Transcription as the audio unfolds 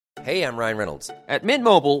Hey, I'm Ryan Reynolds. At Mint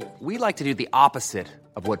Mobile, we like to do the opposite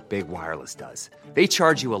of what Big Wireless does. They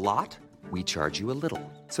charge you a lot, we charge you a little.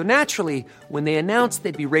 So naturally, when they announced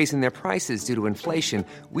they'd be raising their prices due to inflation,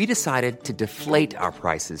 we decided to deflate our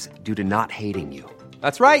prices due to not hating you.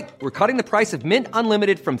 That's right. We're cutting the price of Mint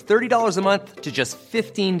Unlimited from $30 a month to just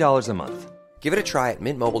 $15 a month. Give it a try at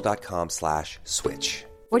mintmobile.com/switch.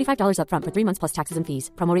 $45 up front for 3 months plus taxes and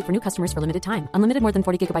fees. Promo rate for new customers for limited time. Unlimited more than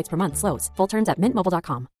 40 gigabytes per month. Slows full terms at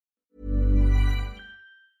mintmobile.com.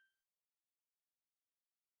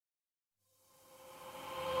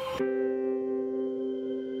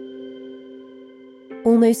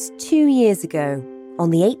 Almost 2 years ago, on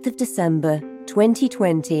the 8th of December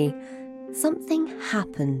 2020, something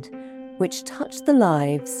happened which touched the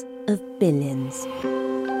lives of billions.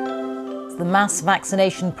 The mass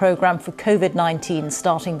vaccination programme for COVID-19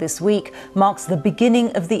 starting this week marks the beginning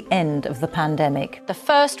of the end of the pandemic. The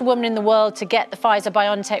first woman in the world to get the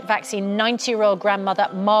Pfizer-BioNTech vaccine, 90-year-old grandmother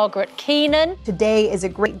Margaret Keenan. Today is a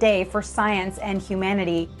great day for science and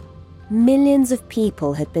humanity. Millions of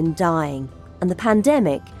people had been dying, and the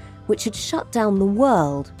pandemic, which had shut down the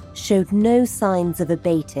world, showed no signs of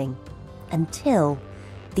abating until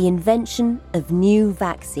the invention of new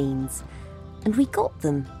vaccines. And we got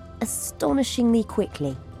them astonishingly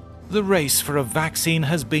quickly. The race for a vaccine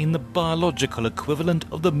has been the biological equivalent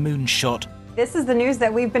of the moonshot. This is the news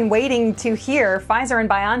that we've been waiting to hear. Pfizer and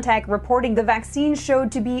BioNTech reporting the vaccine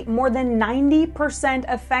showed to be more than 90%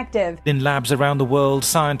 effective. In labs around the world,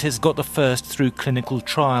 scientists got the first through clinical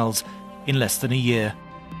trials in less than a year.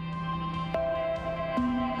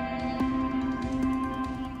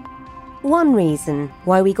 One reason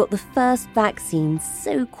why we got the first vaccine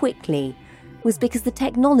so quickly was because the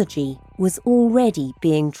technology was already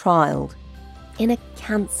being trialled in a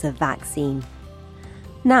cancer vaccine.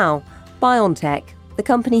 Now, BioNTech, the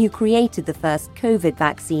company who created the first COVID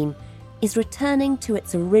vaccine, is returning to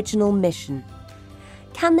its original mission.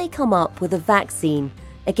 Can they come up with a vaccine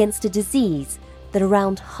against a disease that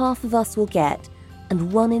around half of us will get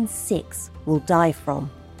and 1 in 6 will die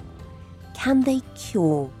from? Can they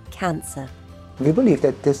cure cancer? We believe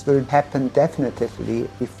that this will happen definitively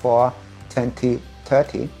before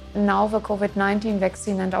 2030. Now the COVID-19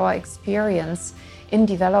 vaccine and our experience in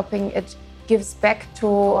developing it gives back to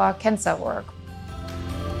our cancer work.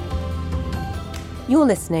 You're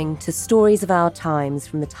listening to Stories of Our Times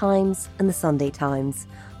from The Times and The Sunday Times.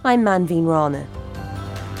 I'm Manveen Rana.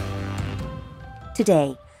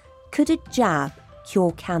 Today, could a jab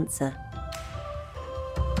cure cancer?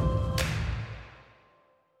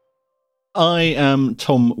 I am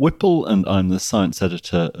Tom Whipple, and I'm the science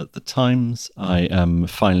editor at The Times. I am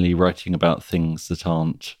finally writing about things that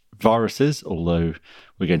aren't viruses, although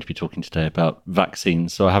we're going to be talking today about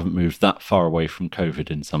vaccines, so I haven't moved that far away from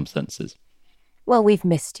COVID in some senses. Well, we've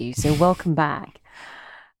missed you, so welcome back.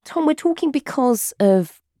 Tom, we're talking because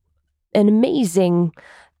of an amazing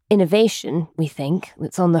innovation, we think,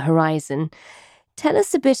 that's on the horizon. Tell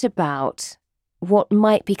us a bit about what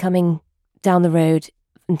might be coming down the road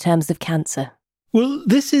in terms of cancer. Well,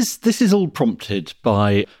 this is all prompted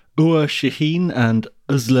by Ua Shaheen and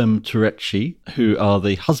Özlem Türeci, who are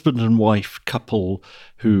the husband and wife couple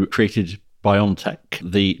who created BioNTech,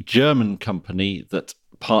 the German company that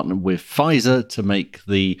partnered with Pfizer to make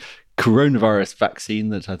the coronavirus vaccine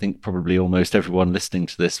that I think probably almost everyone listening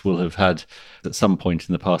to this will have had at some point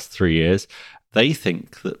in the past 3 years. They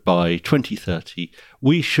think that by 2030,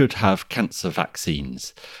 we should have cancer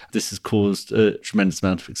vaccines. This has caused a tremendous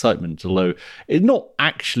amount of excitement, although it's not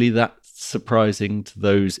actually that surprising to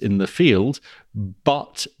those in the field,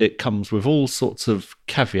 but it comes with all sorts of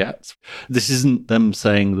caveats. This isn't them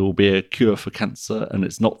saying there will be a cure for cancer, and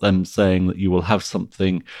it's not them saying that you will have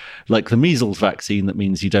something like the measles vaccine that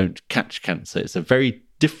means you don't catch cancer. It's a very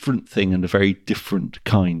different thing and a very different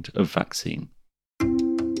kind of vaccine.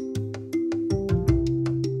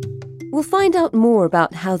 We'll find out more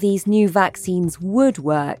about how these new vaccines would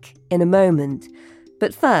work in a moment.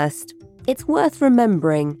 But first, it's worth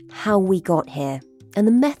remembering how we got here and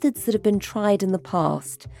the methods that have been tried in the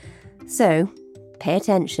past. So, pay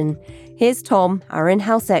attention. Here's Tom, our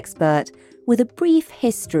in-house expert, with a brief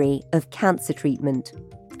history of cancer treatment.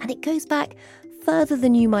 And it goes back further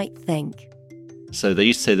than you might think. So they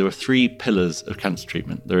used to say there are 3 pillars of cancer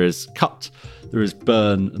treatment. There is cut, there is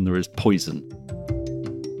burn, and there is poison.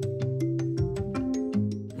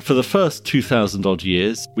 For the first 2,000 odd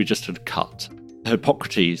years, we just had cut.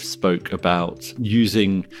 Hippocrates spoke about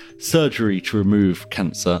using surgery to remove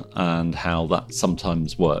cancer and how that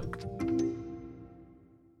sometimes worked.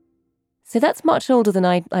 So that's much older than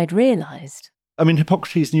I'd realised. I mean,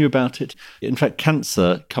 Hippocrates knew about it. In fact,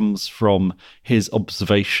 cancer comes from his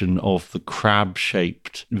observation of the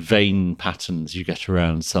crab-shaped vein patterns you get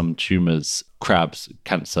around some tumours. Crabs,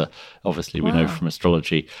 cancer, obviously, we know from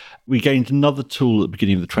astrology. We gained another tool at the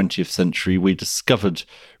beginning of the 20th century. We discovered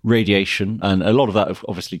radiation, and a lot of that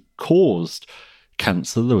obviously caused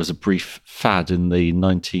cancer. There was a brief fad in the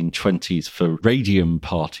 1920s for radium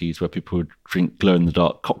parties where people would drink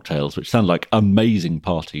glow-in-the-dark cocktails, which sound like amazing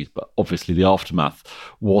parties, but obviously the aftermath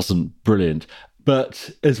wasn't brilliant.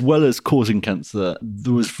 But as well as causing cancer,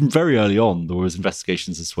 there was, from very early on, there was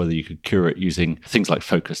investigations as to whether you could cure it using things like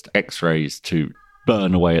focused X-rays to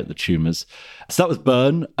burn away at the tumours. So that was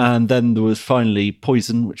burn, and then there was finally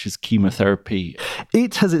poison, which is chemotherapy.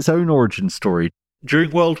 It has its own origin story.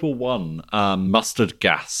 During World War I, mustard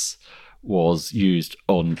gas was used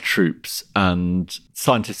on troops, and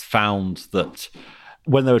scientists found that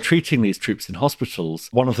when they were treating these troops in hospitals,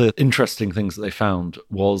 one of the interesting things that they found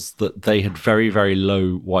was that they had very, very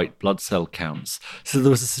low white blood cell counts. So there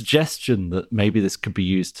was a suggestion that maybe this could be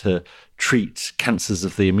used to treat cancers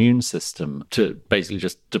of the immune system, to basically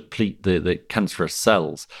just deplete the cancerous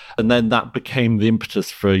cells. And then that became the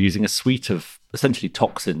impetus for using a suite of essentially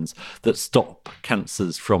toxins that stop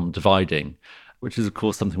cancers from dividing, which is, of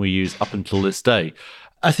course, something we use up until this day.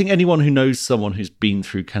 I think anyone who knows someone who's been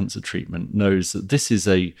through cancer treatment knows that this is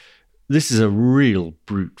a real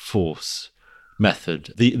brute force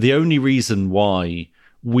method. The only reason why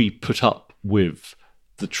we put up with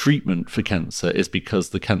the treatment for cancer is because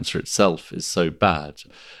the cancer itself is so bad.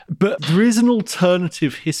 But there is an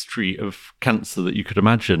alternative history of cancer that you could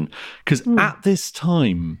imagine, because at this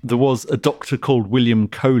time there was a doctor called William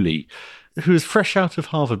Coley who was fresh out of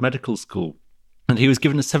Harvard Medical School, and he was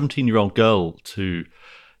given a 17-year-old girl to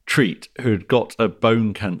treat who had got a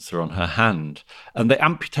bone cancer on her hand, and they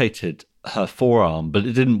amputated her forearm, but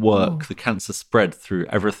it didn't work. The cancer spread through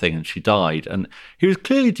everything and she died. And he was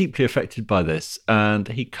clearly deeply affected by this, and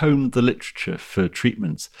he combed the literature for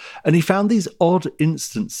treatments. And he found these odd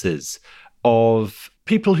instances of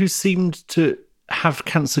people who seemed to have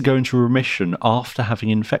cancer go into remission after having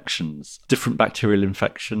infections, different bacterial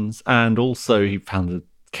infections. And also he found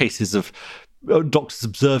cases of doctors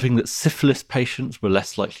observing that syphilis patients were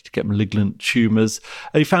less likely to get malignant tumours.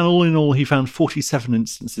 And he found, all in all, 47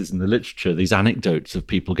 instances in the literature, these anecdotes of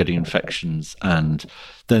people getting infections and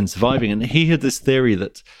then surviving. And he had this theory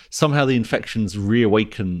that somehow the infections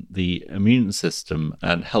reawaken the immune system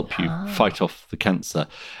and help you fight off the cancer.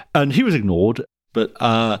 And he was ignored, but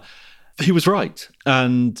he was right.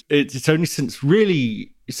 And it's only since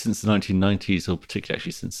the 1990s, or particularly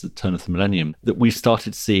actually since the turn of the millennium, that we've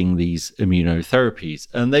started seeing these immunotherapies.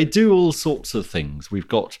 And they do all sorts of things. We've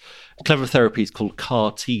got clever therapies called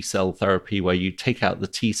CAR T cell therapy, where you take out the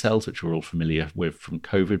T cells, which we're all familiar with from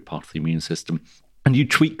COVID, part of the immune system, and you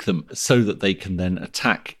tweak them so that they can then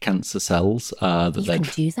attack cancer cells. You can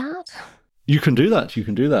do that? You can do that. You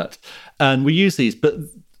can do that. And we use these. But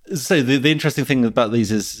so the interesting thing about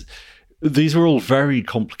these is these are all very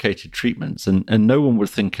complicated treatments, and no one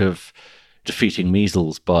would think of defeating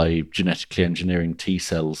measles by genetically engineering T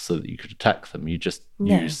cells so that you could attack them. You just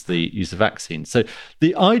use the vaccine. So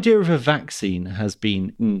the idea of a vaccine has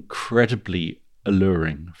been incredibly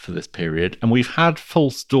alluring for this period, and we've had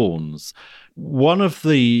false dawns. One of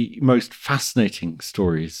the most fascinating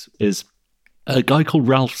stories is a guy called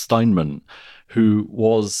Ralph Steinman, who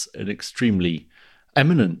was an extremely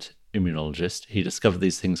eminent immunologist. He discovered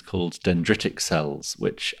these things called dendritic cells,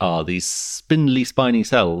 which are these spindly, spiny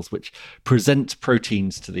cells which present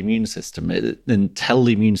proteins to the immune system and tell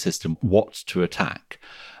the immune system what to attack.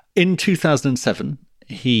 In 2007,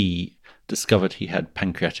 he discovered he had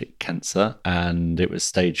pancreatic cancer, and it was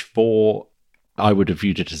stage 4. I would have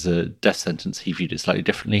viewed it as a death sentence. He viewed it slightly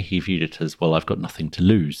differently. He viewed it as, well, I've got nothing to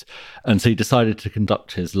lose. And so he decided to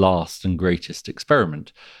conduct his last and greatest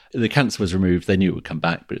experiment. The cancer was removed. They knew it would come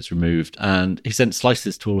back, but it's removed. And he sent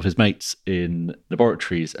slices to all of his mates in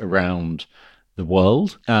laboratories around the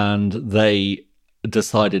world. And they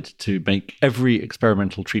decided to make every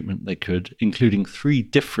experimental treatment they could, including 3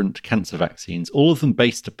 different cancer vaccines, all of them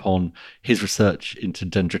based upon his research into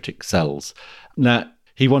dendritic cells. Now,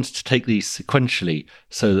 he wanted to take these sequentially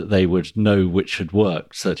so that they would know which had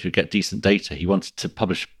worked, so that he would get decent data. He wanted to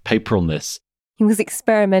publish a paper on this. He was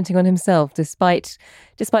experimenting on himself despite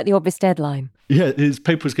the obvious deadline. Yeah, his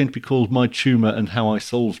paper was going to be called My Tumour and How I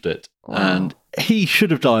Solved It. Wow. And he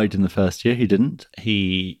should have died in the first year. He didn't.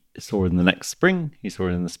 He saw it in the next spring. He saw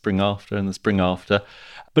it in the spring after and the spring after.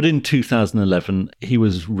 But in 2011, he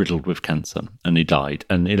was riddled with cancer and he died.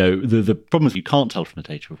 And, the problem is you can't tell from the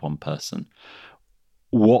data of one person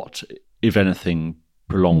what, if anything,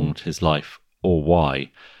 prolonged his life. or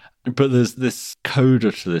why. But there's this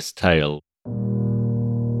coda to this tale.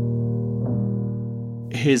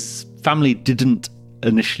 His family didn't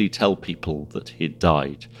initially tell people that he had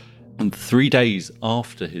died. And 3 days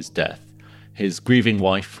after his death, his grieving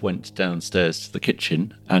wife went downstairs to the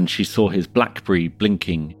kitchen and she saw his BlackBerry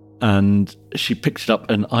blinking, and she picked it up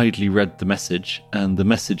and idly read the message. And the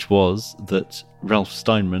message was that Ralph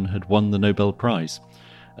Steinman had won the Nobel Prize.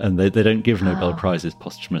 And they don't give Nobel Prizes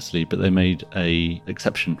posthumously, but they made an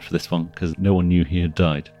exception for this one because no one knew he had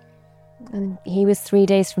died. And he was 3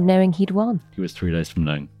 days from knowing he'd won. He was 3 days from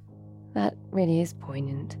knowing. That really is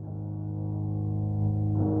poignant.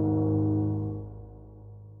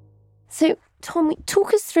 So, Tom,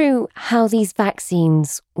 talk us through how these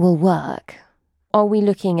vaccines will work. Are we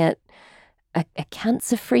looking at a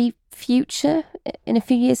cancer-free future in a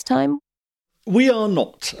few years' time? We are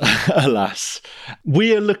not, alas.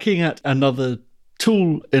 We are looking at another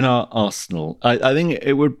tool in our arsenal. I think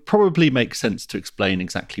it would probably make sense to explain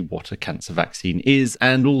exactly what a cancer vaccine is,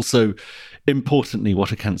 and also, importantly,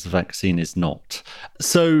 what a cancer vaccine is not.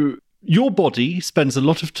 So your body spends a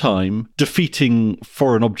lot of time defeating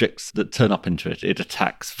foreign objects that turn up into it. It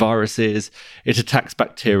attacks viruses, it attacks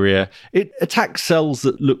bacteria, it attacks cells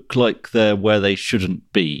that look like they're where they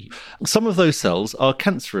shouldn't be. Some of those cells are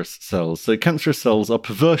cancerous cells. So cancerous cells are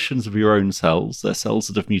perversions of your own cells. They're cells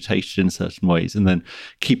that have mutated in certain ways and then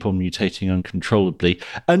keep on mutating uncontrollably.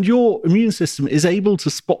 And your immune system is able to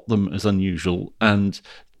spot them as unusual, and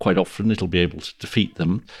quite often it'll be able to defeat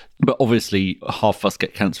them. But obviously half of us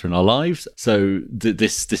get cancer in our lives, so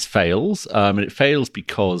this fails. And it fails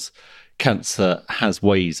because cancer has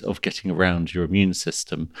ways of getting around your immune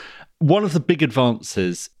system. One of the big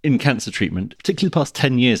advances in cancer treatment, particularly the past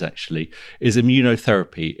 10 years actually, is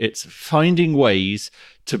immunotherapy. It's finding ways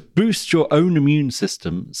to boost your own immune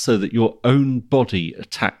system so that your own body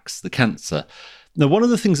attacks the cancer. Now, one of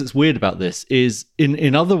the things that's weird about this is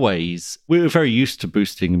in other ways, we're very used to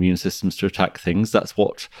boosting immune systems to attack things. That's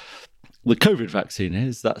what the COVID vaccine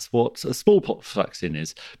is. That's what a smallpox vaccine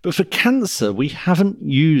is. But for cancer, we haven't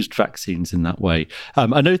used vaccines in that way.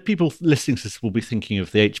 I know people listening to this will be thinking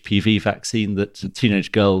of the HPV vaccine that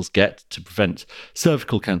teenage girls get to prevent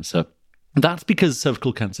cervical cancer. That's because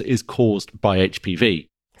cervical cancer is caused by HPV.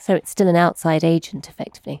 So it's still an outside agent,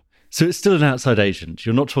 effectively. So it's still an outside agent.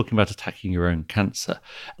 You're not talking about attacking your own cancer.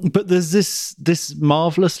 But there's this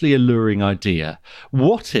marvellously alluring idea.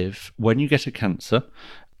 What if, when you get a cancer,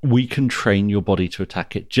 we can train your body to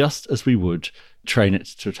attack it just as we would train it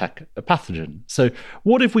to attack a pathogen? So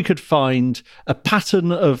what if we could find a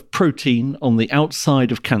pattern of protein on the outside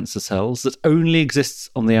of cancer cells that only exists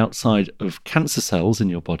on the outside of cancer cells in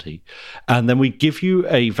your body, and then we give you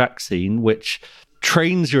a vaccine which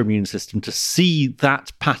trains your immune system to see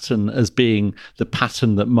that pattern as being the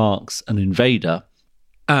pattern that marks an invader,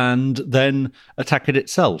 and then attack it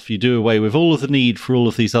itself. You do away with all of the need for all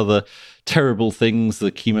of these other terrible things,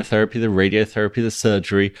 the chemotherapy, the radiotherapy, the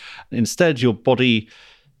surgery. Instead, your body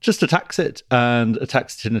just attacks it, and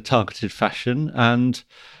attacks it in a targeted fashion, and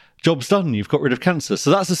job's done. You've got rid of cancer.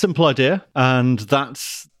 So that's a simple idea, and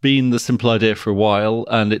that's been the simple idea for a while.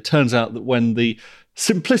 And it turns out that when the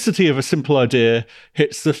simplicity of a simple idea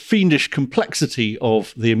hits the fiendish complexity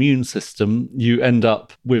of the immune system, you end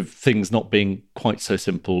up with things not being quite so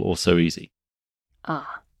simple or so easy.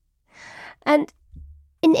 And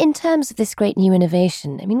in terms of this great new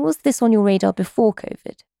innovation, I mean, was this on your radar before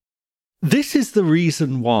COVID? This is the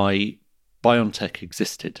reason why BioNTech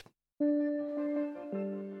existed.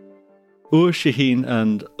 Ur Shaheen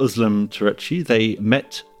and Özlem Türeci, they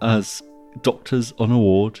met as doctors on a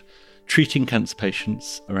ward treating cancer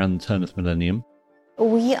patients around the turn of the millennium.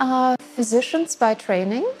 We are physicians by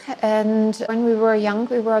training, and when we were young,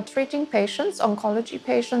 we were treating patients, oncology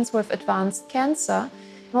patients with advanced cancer.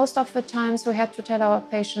 Most of the times we had to tell our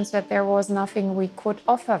patients that there was nothing we could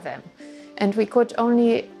offer them. And we could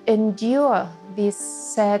only endure these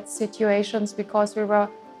sad situations because we were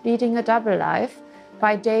leading a double life.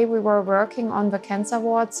 By day, we were working on the cancer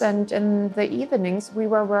wards, and in the evenings, we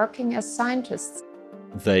were working as scientists.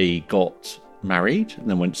 They got married and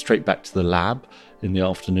then went straight back to the lab in the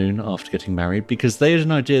afternoon after getting married, because they had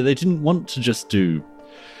an idea. They didn't want to just do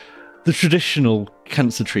the traditional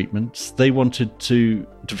cancer treatments. They wanted to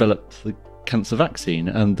develop the cancer vaccine,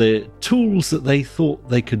 and the tools that they thought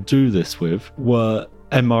they could do this with were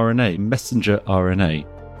mRNA, messenger RNA.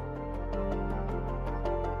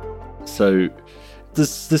 So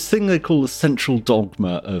there's this thing they call the central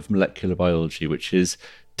dogma of molecular biology, which is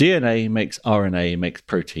DNA makes RNA, makes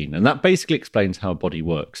protein. And that basically explains how a body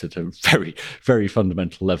works at a very, very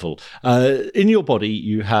fundamental level. In your body,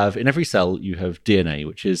 you have, in every cell, you have DNA,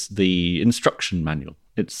 which is the instruction manual.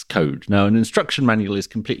 It's code. Now, an instruction manual is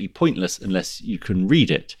completely pointless unless you can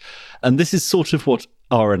read it. And this is sort of what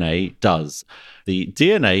RNA does. The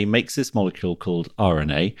DNA makes this molecule called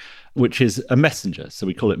RNA, which is a messenger. So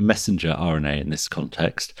we call it messenger RNA in this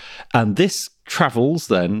context. And this travels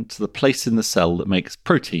then to the place in the cell that makes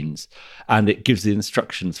proteins, and it gives the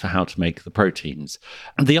instructions for how to make the proteins.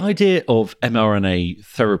 And the idea of mRNA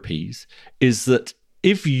therapies is that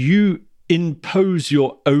if you impose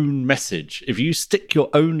your own message, if you stick your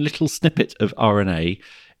own little snippet of RNA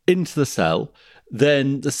into the cell,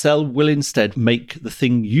 then the cell will instead make the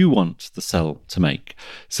thing you want the cell to make.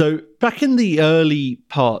 So back in the early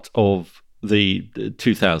part of the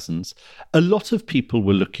 2000s, a lot of people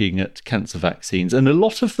were looking at cancer vaccines, and a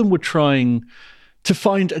lot of them were trying to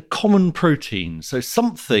find a common protein, so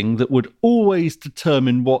something that would always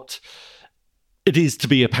determine what it is to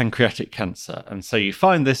be a pancreatic cancer. And so you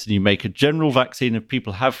find this and you make a general vaccine. If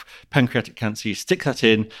people have pancreatic cancer, you stick that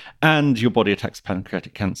in and your body attacks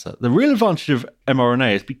pancreatic cancer. The real advantage of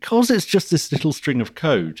mRNA is because it's just this little string of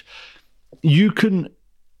code, you can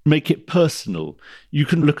make it personal. You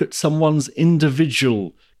can look at someone's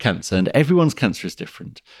individual cancer, and everyone's cancer is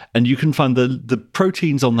different. And you can find the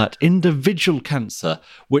proteins on that individual cancer,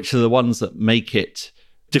 which are the ones that make it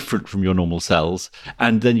different from your normal cells,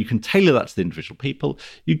 and then you can tailor that to the individual people.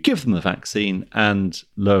 You give them the vaccine, and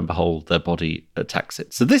lo and behold, their body attacks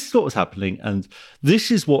it. So this is what was happening, and this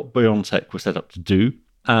is what BioNTech was set up to do.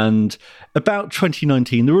 And about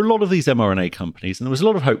 2019, there were a lot of these mRNA companies, and there was a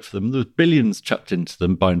lot of hope for them. There was billions chucked into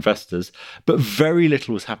them by investors, but very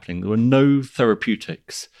little was happening. There were no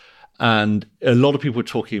therapeutics. And a lot of people were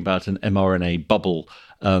talking about an mRNA bubble,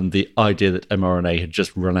 the idea that mRNA had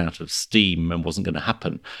just run out of steam and wasn't going to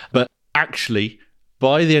happen. But actually,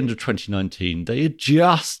 by the end of 2019, they had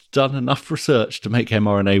just done enough research to make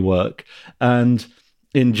mRNA work. And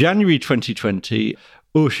in January 2020,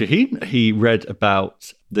 Shaheen, he read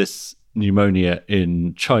about this pneumonia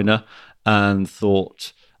in China and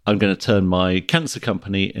thought, I'm going to turn my cancer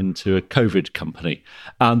company into a COVID company.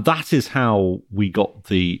 And that is how we got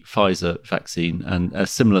the Pfizer vaccine, and a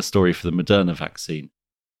similar story for the Moderna vaccine.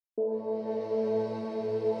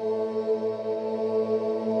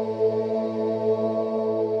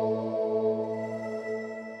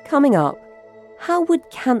 Coming up, how would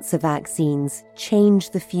cancer vaccines change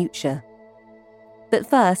the future? But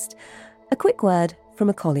first, a quick word from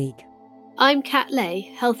a colleague. I'm Kat Lay,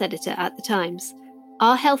 health editor at The Times.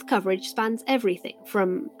 Our health coverage spans everything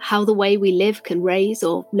from how the way we live can raise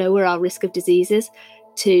or lower our risk of diseases,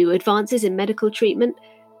 to advances in medical treatment,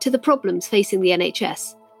 to the problems facing the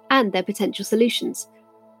NHS and their potential solutions.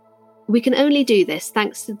 We can only do this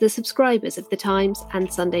thanks to the subscribers of The Times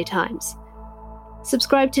and Sunday Times.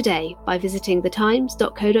 Subscribe today by visiting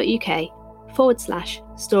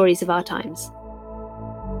thetimes.co.uk/stories of our times.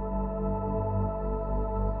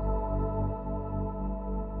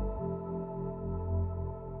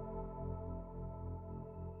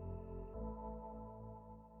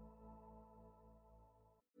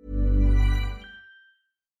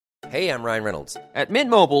 Hey, I'm Ryan Reynolds. At Mint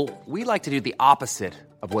Mobile, we like to do the opposite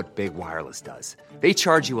of what Big Wireless does. They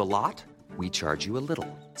charge you a lot, we charge you a little.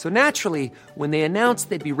 So naturally, when they announced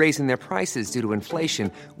they'd be raising their prices due to inflation,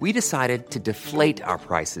 we decided to deflate our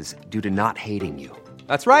prices due to not hating you.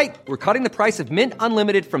 That's right. We're cutting the price of Mint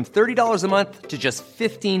Unlimited from $30 a month to just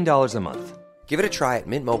 $15 a month. Give it a try at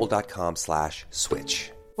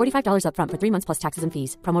mintmobile.com/switch. $45 up front for 3 months plus taxes and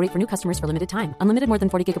fees. Promo rate for new customers for limited time. Unlimited more than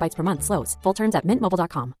 40 gigabytes per month. Slows full terms at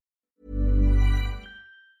mintmobile.com.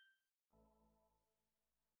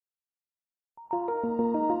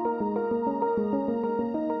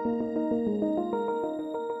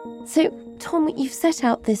 So, Tom, you've set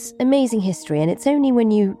out this amazing history, and it's only when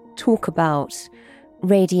you talk about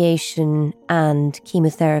radiation and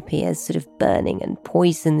chemotherapy as sort of burning and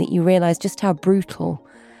poison that you realise just how brutal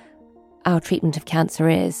our treatment of cancer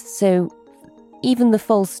is. So, even the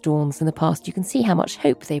false dawns in the past, you can see how much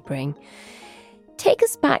hope they bring. Take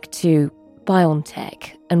us back to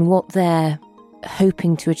BioNTech and what they're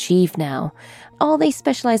hoping to achieve now. Are they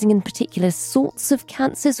specialising in particular sorts of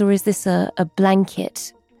cancers, or is this a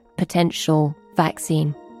blanket potential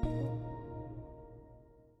vaccine?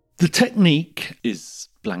 The technique is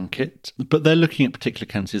blanket, but they're looking at particular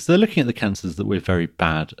cancers. They're looking at the cancers that we're very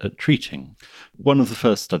bad at treating. One of the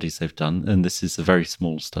first studies they've done, and this is a very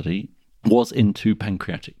small study, was into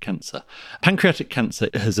pancreatic cancer. Pancreatic cancer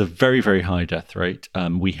has a very, very high death rate.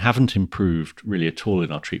 We haven't improved really at all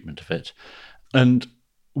in our treatment of it. And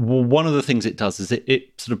one of the things it does is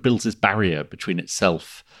it sort of builds this barrier between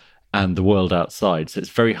itself and the world outside. So it's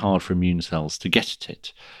very hard for immune cells to get at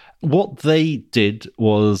it. What they did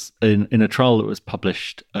was, in a trial that was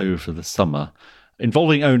published over the summer,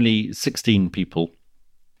 involving only 16 people,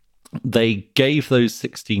 they gave those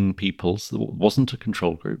 16 people, so it wasn't a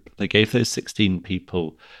control group, they gave those 16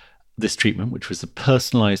 people this treatment, which was a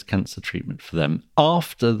personalised cancer treatment for them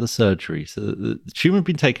after the surgery. So the tumour had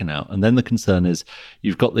been taken out, and then the concern is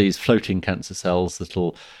you've got these floating cancer cells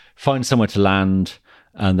that'll find somewhere to land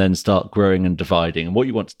and then start growing and dividing. And what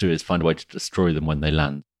you want to do is find a way to destroy them when they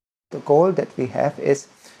land. The goal that we have is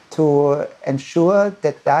to ensure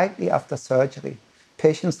that directly after surgery,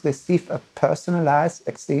 patients receive a personalized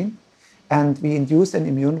vaccine, and we induce an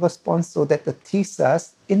immune response so that the T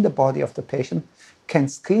cells in the body of the patient can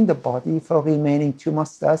screen the body for remaining tumor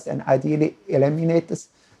cells and ideally eliminate the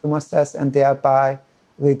tumor cells and thereby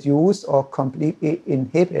reduce or completely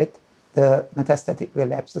inhibit the metastatic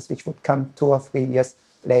relapses, which would come 2 or 3 years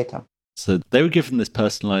later. So they were given this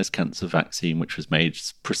personalised cancer vaccine, which was made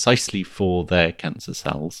precisely for their cancer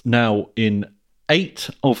cells. Now, in 8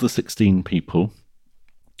 of the 16 people,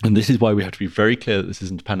 and this is why we have to be very clear that this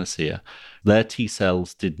isn't a panacea, their T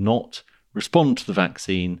cells did not respond to the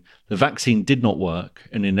vaccine did not work,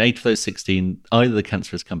 and in 8 of those 16, either the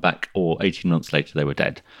cancer has come back or 18 months later they were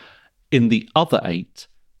dead. In the other 8,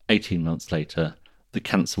 18 months later, the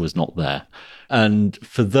cancer was not there. And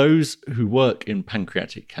for those who work in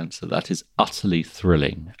pancreatic cancer, that is utterly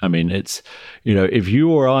thrilling. I mean, it's, if you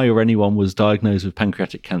or I or anyone was diagnosed with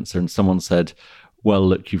pancreatic cancer and someone said, well,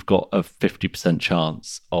 look, you've got a 50%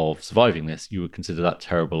 chance of surviving this, you would consider that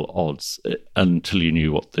terrible odds until you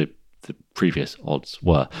knew what the previous odds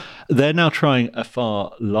were. They're now trying a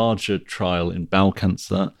far larger trial in bowel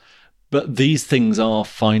cancer, but these things are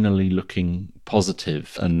finally looking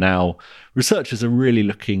positive, and now researchers are really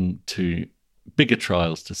looking to bigger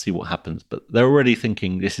trials to see what happens, but they're already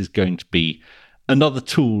thinking this is going to be another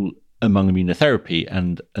tool among immunotherapy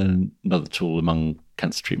and another tool among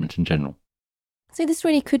cancer treatment in general. So this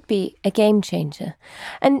really could be a game changer.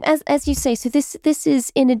 And as you say, so this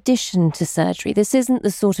is in addition to surgery. This isn't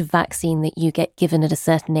the sort of vaccine that you get given at a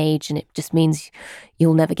certain age and it just means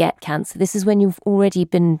you'll never get cancer. This is when you've already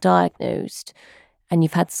been diagnosed and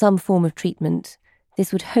you've had some form of treatment.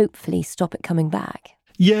 This would hopefully stop it coming back.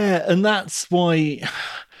 Yeah, and that's why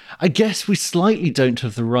I guess we slightly don't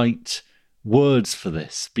have the right words for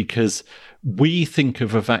this, because we think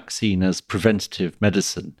of a vaccine as preventative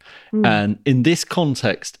medicine. And in this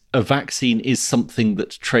context, a vaccine is something that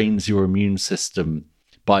trains your immune system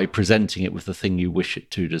by presenting it with the thing you wish it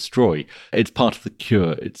to destroy. It's part of the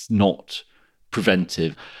cure. It's not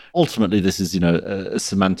preventive. Ultimately, this is, a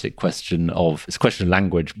semantic question it's a question of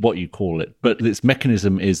language, what you call it. But its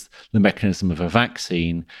mechanism is the mechanism of a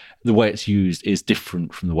vaccine. The way it's used is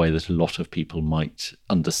different from the way that a lot of people might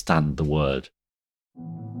understand the word.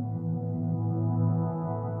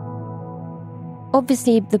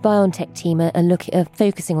 Obviously, the BioNTech team are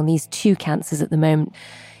focusing on these 2 cancers at the moment.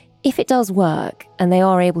 If it does work and they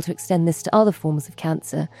are able to extend this to other forms of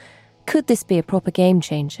cancer, could this be a proper game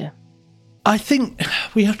changer? I think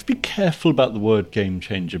we have to be careful about the word game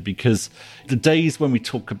changer, because the days when we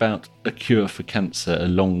talk about a cure for cancer are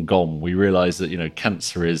long gone. We realise that,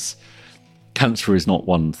 cancer is not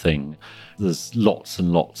one thing. There's lots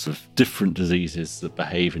and lots of different diseases that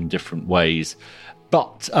behave in different ways.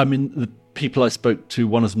 But, the people I spoke to,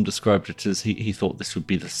 one of them described it as he thought this would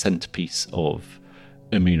be the centrepiece of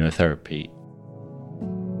immunotherapy.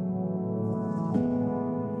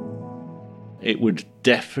 It would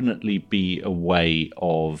definitely be a way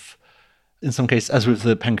of, in some cases, as with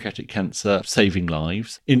the pancreatic cancer, saving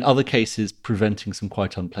lives. In other cases, preventing some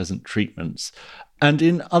quite unpleasant treatments. And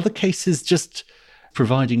in other cases, just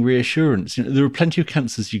providing reassurance. There are plenty of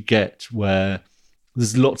cancers you get where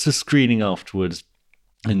there's lots of screening afterwards,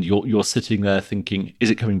 and you're sitting there thinking,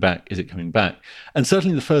 is it coming back? Is it coming back? And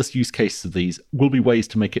certainly the first use cases of these will be ways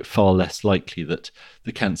to make it far less likely that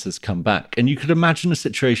the cancers come back. And you could imagine a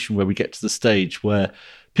situation where we get to the stage where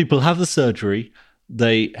people have the surgery,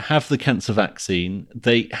 they have the cancer vaccine,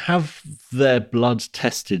 they have their blood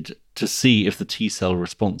tested to see if the T cell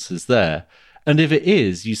response is there. And if it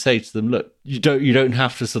is, you say to them, look, you don't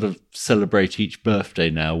have to sort of celebrate each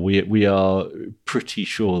birthday now. We are pretty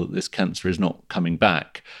sure that this cancer is not coming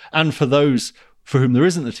back. And for those for whom there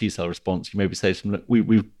isn't the T cell response, you maybe say to them, look,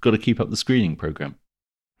 we've got to keep up the screening program.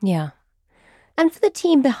 Yeah. And for the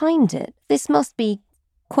team behind it, this must be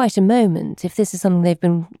quite a moment if this is something they've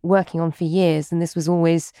been working on for years and this was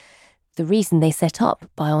always the reason they set up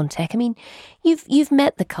BioNTech. I mean, you've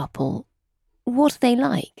met the couple. What are they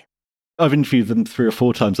like? I've interviewed them 3 or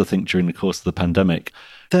 4 times, I think, during the course of the pandemic.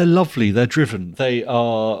 They're lovely. They're driven. They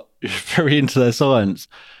are very into their science.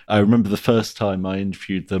 I remember the first time I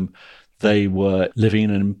interviewed them, they were living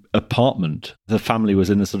in an apartment. The family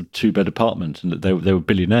was in a sort of 2-bed apartment, and they were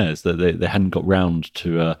billionaires. They hadn't got round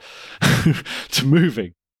to to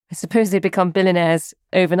moving. I suppose they become billionaires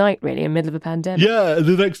overnight, really, in the middle of a pandemic. Yeah,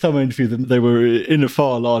 the next time I interviewed them, they were in a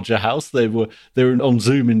far larger house. They were on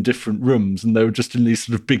Zoom in different rooms, and they were just in these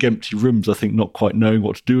sort of big empty rooms, I think, not quite knowing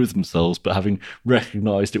what to do with themselves, but having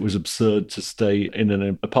recognised it was absurd to stay in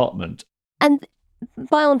an apartment. And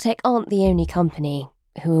BioNTech aren't the only company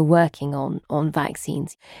who are working on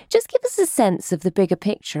vaccines. Just give us a sense of the bigger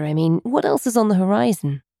picture. I mean, what else is on the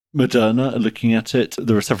horizon? Moderna are looking at it.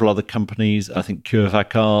 There are several other companies. I think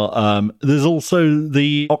CureVac are. There's also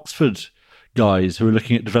the Oxford guys who are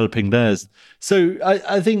looking at developing theirs. So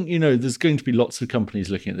I think, there's going to be lots of companies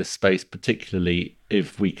looking at this space, particularly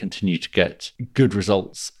if we continue to get good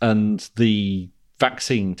results. And the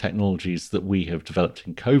vaccine technologies that we have developed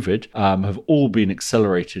in COVID have all been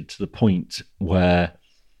accelerated to the point where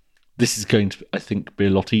this is going to, I think, be a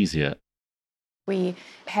lot easier. We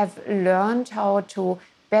have learned how to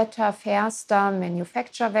better, faster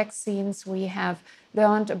manufacture vaccines. We have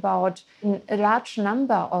learned about in a large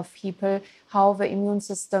number of people how the immune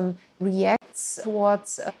system reacts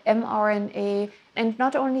towards mRNA. And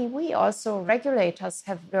not only we, also regulators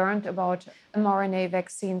have learned about mRNA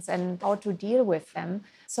vaccines and how to deal with them.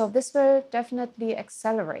 So this will definitely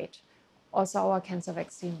accelerate also our cancer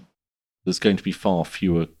vaccine. There's going to be far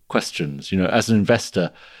fewer questions. As an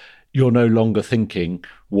investor, you're no longer thinking,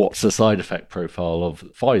 what's the side effect profile of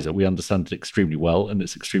Pfizer? We understand it extremely well and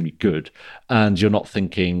it's extremely good. And you're not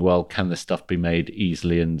thinking, well, can this stuff be made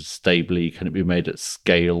easily and stably? Can it be made at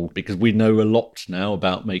scale? Because we know a lot now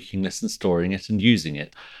about making this and storing it and using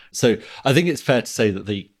it. So I think it's fair to say that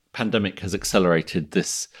the pandemic has accelerated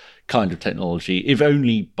this kind of technology, if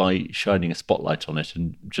only by shining a spotlight on it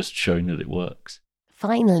and just showing that it works.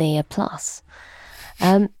 Finally, a plus.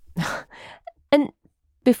 And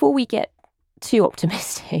before we get too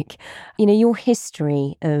optimistic, your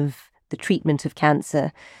history of the treatment of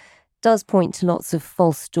cancer does point to lots of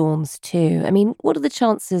false dawns too. I mean, what are the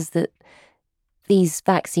chances that these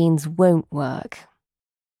vaccines won't work?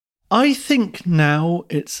 I think now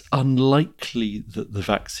it's unlikely that the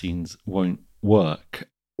vaccines won't work.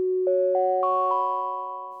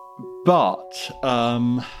 But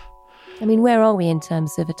where are we in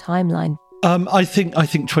terms of a timeline? I think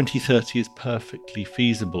 2030 is perfectly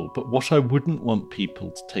feasible, but what I wouldn't want people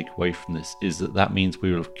to take away from this is that means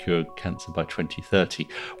we will have cured cancer by 2030.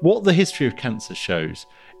 What the history of cancer shows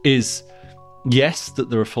is, yes, that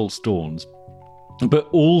there are false dawns, but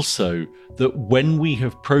also that when we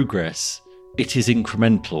have progress, it is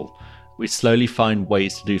incremental. We slowly find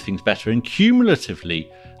ways to do things better, and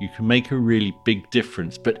cumulatively, you can make a really big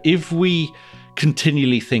difference. But if we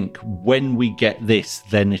continually think, when we get this,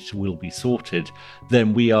 then it will be sorted,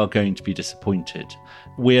 then we are going to be disappointed.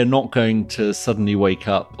 We are not going to suddenly wake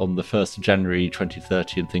up on the 1st of January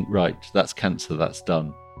 2030 and think, right, that's cancer, that's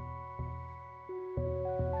done.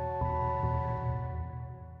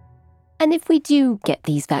 And if we do get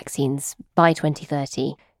these vaccines by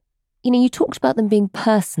 2030, you talked about them being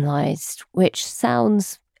personalised, which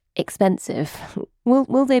sounds expensive.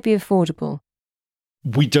 Will they be affordable?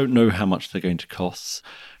 We don't know how much they're going to cost.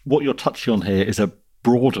 What you're touching on here is a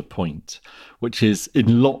broader point, which is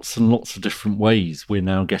in lots and lots of different ways we're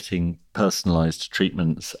now getting personalised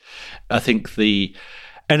treatments. I think the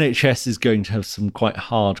NHS is going to have some quite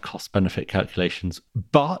hard cost-benefit calculations,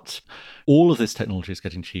 but all of this technology is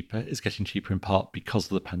getting cheaper. It's getting cheaper in part because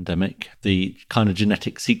of the pandemic. The kind of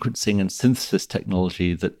genetic sequencing and synthesis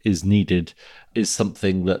technology that is needed is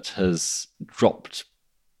something that has dropped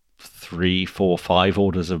 3, 4, 5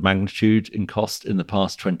 orders of magnitude in cost in the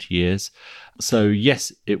past 20 years. So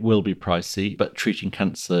yes, it will be pricey, but treating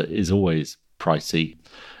cancer is always pricey.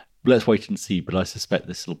 Let's wait and see, but I suspect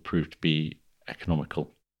this will prove to be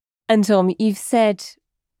economical. And Tom, you've said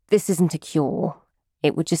this isn't a cure.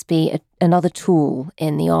 It would just be another tool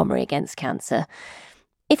in the armoury against cancer.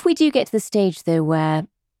 If we do get to the stage, though, where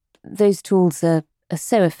those tools are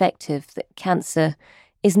so effective that cancer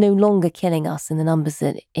is no longer killing us in the numbers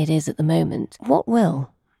that it is at the moment, what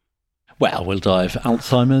will? Well, we'll die of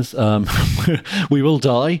Alzheimer's. We will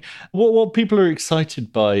die. What people are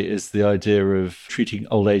excited by is the idea of treating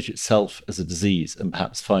old age itself as a disease and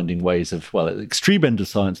perhaps finding ways of, well, at the extreme end of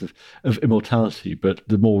science of immortality, but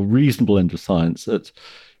the more reasonable end of science at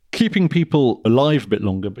keeping people alive a bit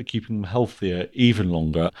longer, but keeping them healthier even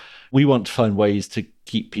longer. We want to find ways to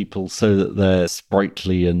keep people so that they're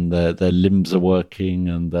sprightly and their limbs are working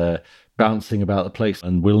and they're bouncing about the place,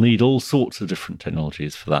 and we'll need all sorts of different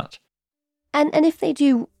technologies for that. And if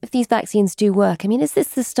these vaccines do work, I mean, is this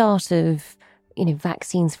the start of,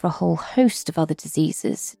 vaccines for a whole host of other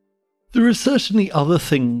diseases? There are certainly other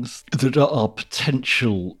things that are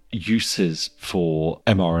potential uses for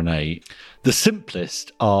mRNA. The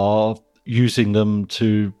simplest are using them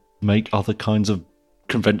to make other kinds of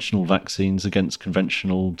conventional vaccines against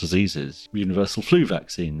conventional diseases, universal flu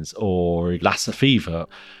vaccines or Lassa fever.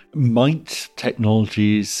 Might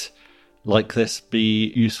technologies like this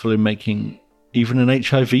be useful in making even an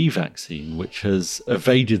HIV vaccine, which has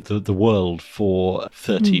evaded the world for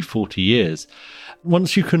 30, 40 years?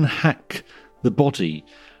 Once you can hack the body,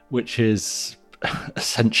 which is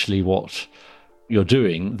essentially what you're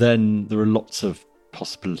doing, then there are lots of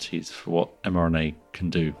possibilities for what mRNA can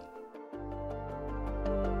do.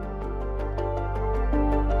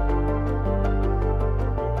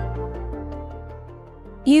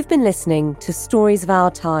 You've been listening to Stories of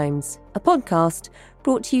Our Times, a podcast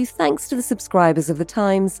brought to you thanks to the subscribers of The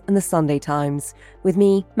Times and The Sunday Times, with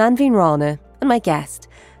me, Manveen Rana, and my guest,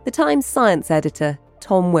 The Times science editor,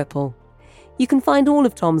 Tom Whipple. You can find all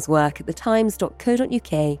of Tom's work at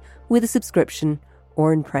thetimes.co.uk with a subscription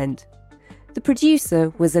or in print. The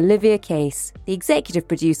producer was Olivia Case. The executive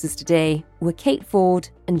producers today were Kate Ford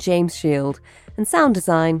and James Shield, and sound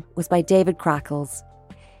design was by David Crackles.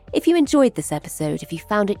 If you enjoyed this episode, if you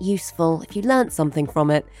found it useful, if you learnt something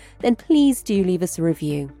from it, then please do leave us a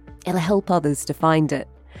review. It'll help others to find it.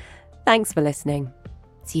 Thanks for listening.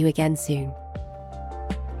 See you again soon.